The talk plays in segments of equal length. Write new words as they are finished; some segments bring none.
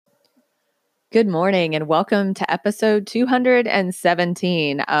Good morning and welcome to episode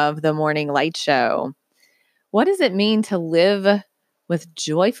 217 of the Morning Light Show. What does it mean to live with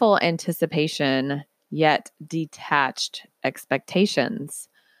joyful anticipation yet detached expectations?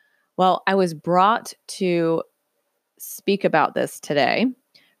 Well, I was brought to speak about this today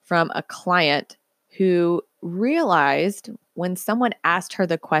from a client who realized when someone asked her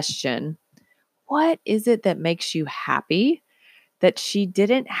the question, "What is it that makes you happy?" that she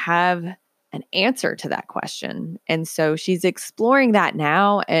didn't have an answer to that question. And so she's exploring that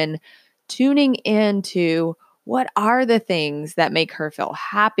now and tuning into what are the things that make her feel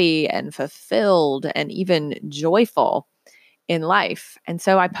happy and fulfilled and even joyful in life. And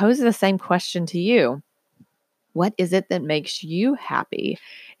so I pose the same question to you. What is it that makes you happy?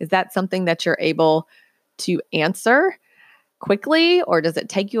 Is that something that you're able to answer quickly, or does it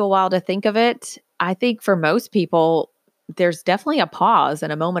take you a while to think of it? I think for most people, there's definitely a pause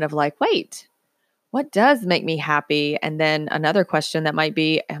and a moment of like, wait, what does make me happy? And then another question that might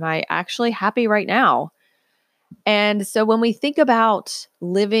be, am I actually happy right now? And so when we think about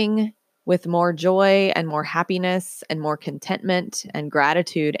living with more joy and more happiness and more contentment and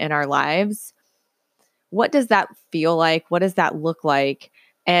gratitude in our lives, what does that feel like? What does that look like?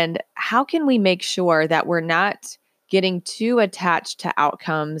 And how can we make sure that we're not getting too attached to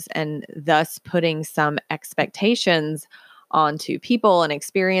outcomes and thus putting some expectations onto people and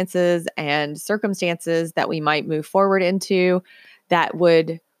experiences and circumstances that we might move forward into that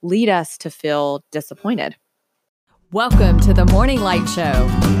would lead us to feel disappointed? Welcome to the Morning Light Show.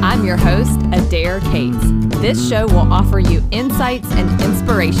 I'm your host, Adair Cates. This show will offer you insights and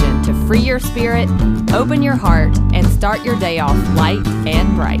inspiration to free your spirit, open your heart, and start your day off light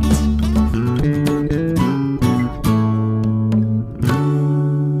and bright.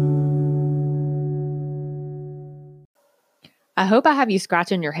 I hope I have you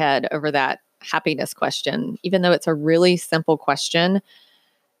scratching your head over that happiness question. Even though it's a really simple question,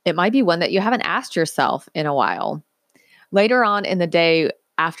 it might be one that you haven't asked yourself in a while. Later on in the day,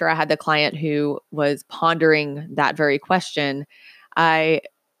 after I had the client who was pondering that very question, I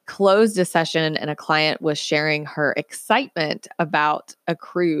closed a session and a client was sharing her excitement about a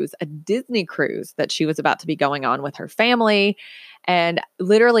cruise, a Disney cruise that she was about to be going on with her family. And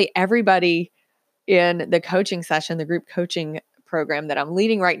literally everybody in the coaching session, the group coaching program that I'm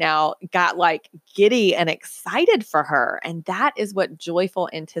leading right now, got like giddy and excited for her. And that is what joyful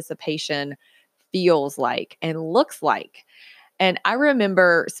anticipation feels like and looks like. And I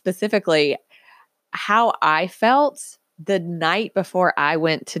remember specifically how I felt the night before I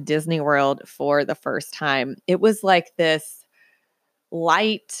went to Disney World for the first time. It was like this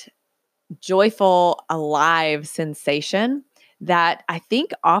light, joyful, alive sensation that I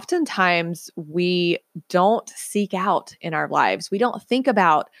think oftentimes we don't seek out in our lives. We don't think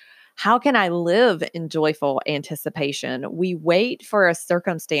about, how can I live in joyful anticipation? We wait for a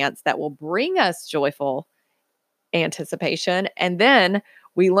circumstance that will bring us joyful anticipation, and then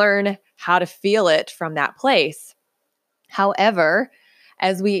we learn how to feel it from that place. However,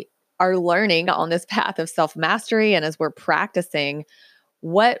 as we are learning on this path of self mastery and as we're practicing,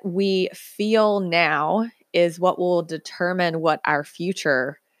 what we feel now is what will determine what our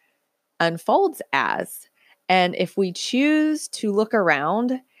future unfolds as. And if we choose to look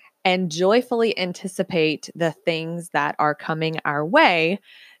around and joyfully anticipate the things that are coming our way,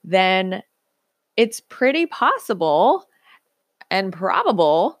 then it's pretty possible and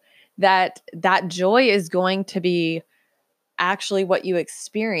probable that that joy is going to be actually what you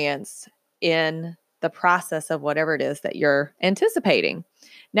experience in the process of whatever it is that you're anticipating.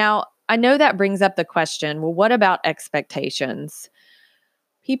 Now, I know that brings up the question, well, what about expectations?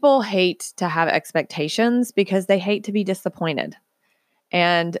 People hate to have expectations because they hate to be disappointed.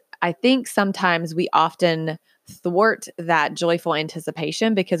 And I think sometimes we often thwart that joyful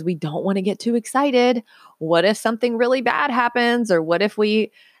anticipation because we don't want to get too excited. What if something really bad happens? Or what if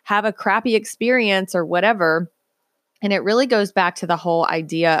we have a crappy experience or whatever? And it really goes back to the whole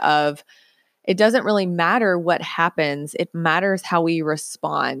idea of, it doesn't really matter what happens. It matters how we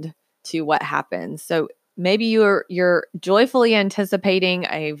respond to what happens. So maybe you're joyfully anticipating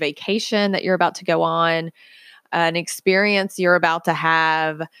a vacation that you're about to go on, an experience you're about to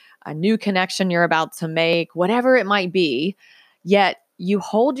have, a new connection you're about to make, whatever it might be. Yet you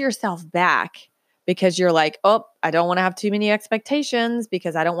hold yourself back because you're like, oh, I don't want to have too many expectations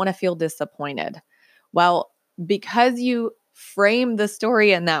because I don't want to feel disappointed. Well, because you frame the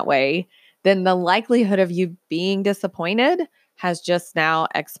story in that way, then the likelihood of you being disappointed has just now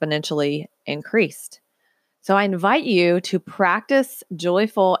exponentially increased. So I invite you to practice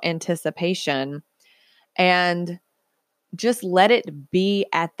joyful anticipation and just let it be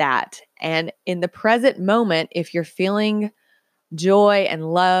at that. And in the present moment, if you're feeling joy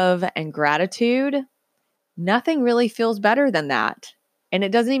and love and gratitude, nothing really feels better than that. And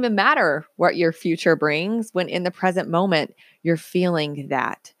it doesn't even matter what your future brings when in the present moment, you're feeling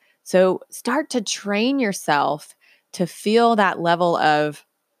that. So start to train yourself to feel that level of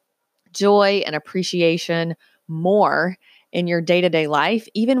joy and appreciation more in your day-to-day life,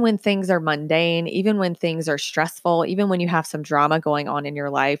 even when things are mundane, even when things are stressful, even when you have some drama going on in your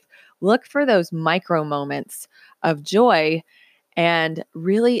life. Look for those micro moments of joy and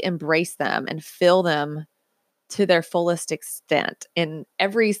really embrace them and feel them to their fullest extent in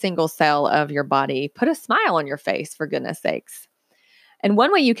every single cell of your body. Put a smile on your face, for goodness sakes. And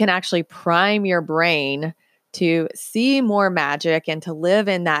one way you can actually prime your brain to see more magic and to live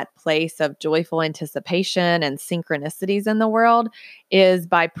in that place of joyful anticipation and synchronicities in the world is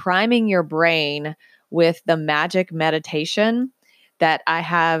by priming your brain with the magic meditation that I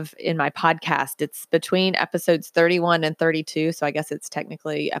have in my podcast. It's between episodes 31 and 32. So I guess it's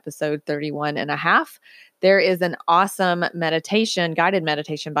technically episode 31 and a half. There is an awesome meditation, guided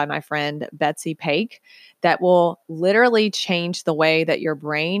meditation by my friend Betsy Paik that will literally change the way that your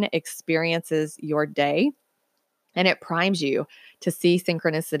brain experiences your day. And it primes you to see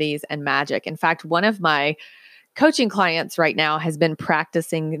synchronicities and magic. In fact, one of my coaching clients right now has been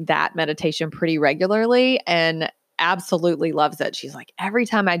practicing that meditation pretty regularly and absolutely loves it. She's like, every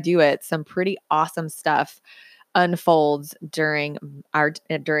time I do it, some pretty awesome stuff unfolds during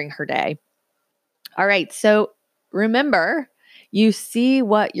her day. All right. So remember, you see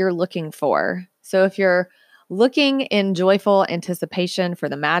what you're looking for. So if you're looking in joyful anticipation for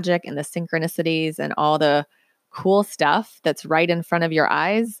the magic and the synchronicities and all the cool stuff that's right in front of your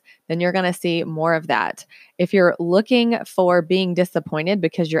eyes, then you're going to see more of that. If you're looking for being disappointed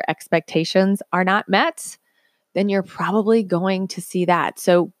because your expectations are not met, then you're probably going to see that.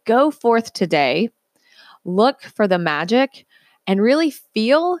 So go forth today, look for the magic, and really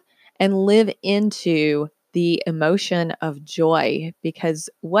feel and live into the emotion of joy, because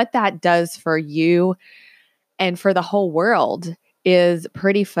what that does for you and for the whole world is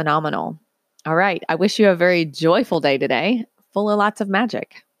pretty phenomenal. All right. I wish you a very joyful day today, full of lots of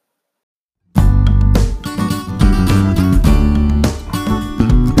magic.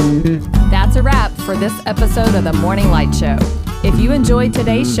 That's a wrap for this episode of the Morning Light Show. If you enjoyed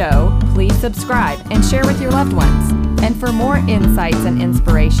today's show, please subscribe and share with your loved ones. And for more insights and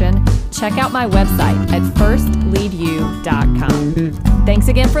inspiration, check out my website at firstleadyou.com. Thanks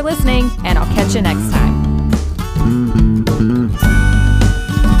again for listening, and I'll catch you next time.